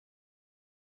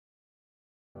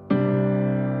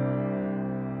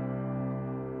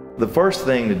The first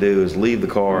thing to do is leave the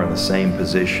car in the same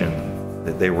position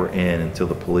that they were in until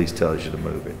the police tells you to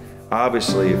move it.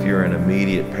 Obviously, if you're in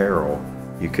immediate peril,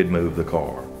 you could move the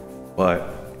car.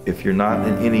 But if you're not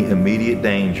in any immediate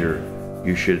danger,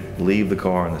 you should leave the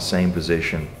car in the same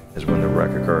position as when the wreck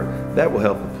occurred. That will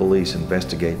help the police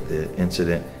investigate the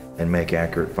incident and make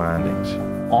accurate findings.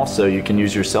 Also, you can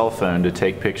use your cell phone to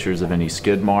take pictures of any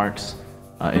skid marks,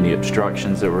 any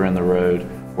obstructions that were in the road,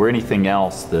 or anything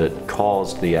else that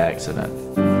caused the accident.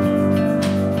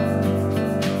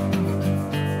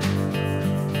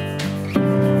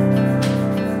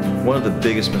 One of the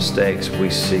biggest mistakes we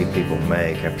see people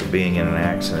make after being in an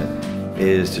accident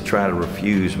is to try to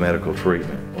refuse medical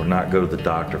treatment or not go to the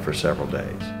doctor for several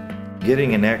days.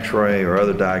 Getting an x-ray or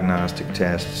other diagnostic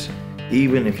tests,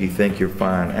 even if you think you're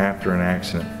fine after an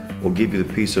accident, will give you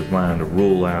the peace of mind to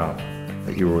rule out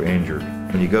that you were injured.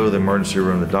 When you go to the emergency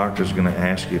room, the doctor's going to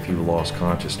ask you if you lost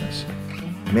consciousness.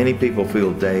 Many people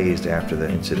feel dazed after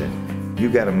the incident.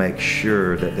 You've got to make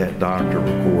sure that that doctor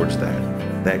records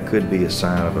that. That could be a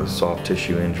sign of a soft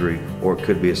tissue injury, or it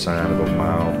could be a sign of a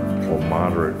mild or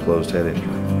moderate closed head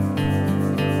injury.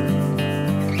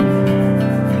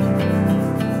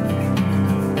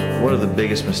 One of the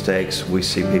biggest mistakes we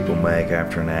see people make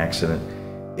after an accident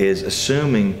is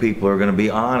assuming people are going to be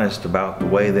honest about the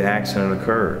way the accident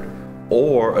occurred,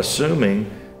 or assuming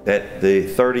that the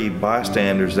 30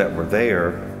 bystanders that were there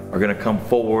are going to come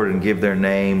forward and give their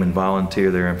name and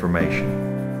volunteer their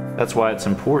information. That's why it's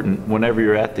important whenever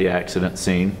you're at the accident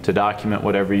scene to document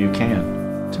whatever you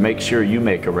can, to make sure you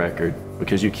make a record,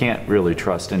 because you can't really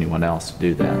trust anyone else to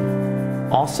do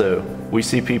that. Also, we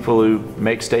see people who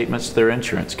make statements to their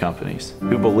insurance companies,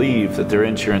 who believe that their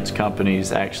insurance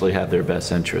companies actually have their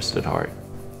best interest at heart.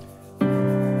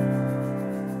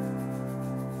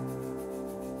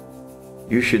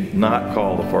 You should not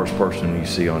call the first person you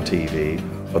see on TV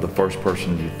or the first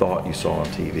person you thought you saw on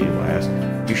TV last.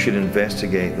 You should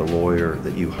investigate the lawyer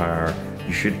that you hire.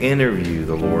 You should interview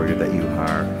the lawyer that you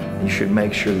hire. And you should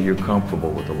make sure that you're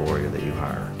comfortable with the lawyer that you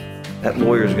hire. That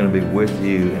lawyer is going to be with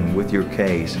you and with your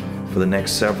case for the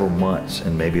next several months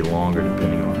and maybe longer,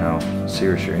 depending on how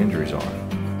serious your injuries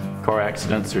are. Car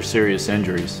accidents are serious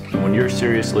injuries, and when you're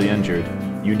seriously injured,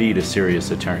 you need a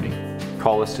serious attorney.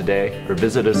 Call us today or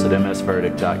visit us at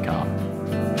msverdict.com.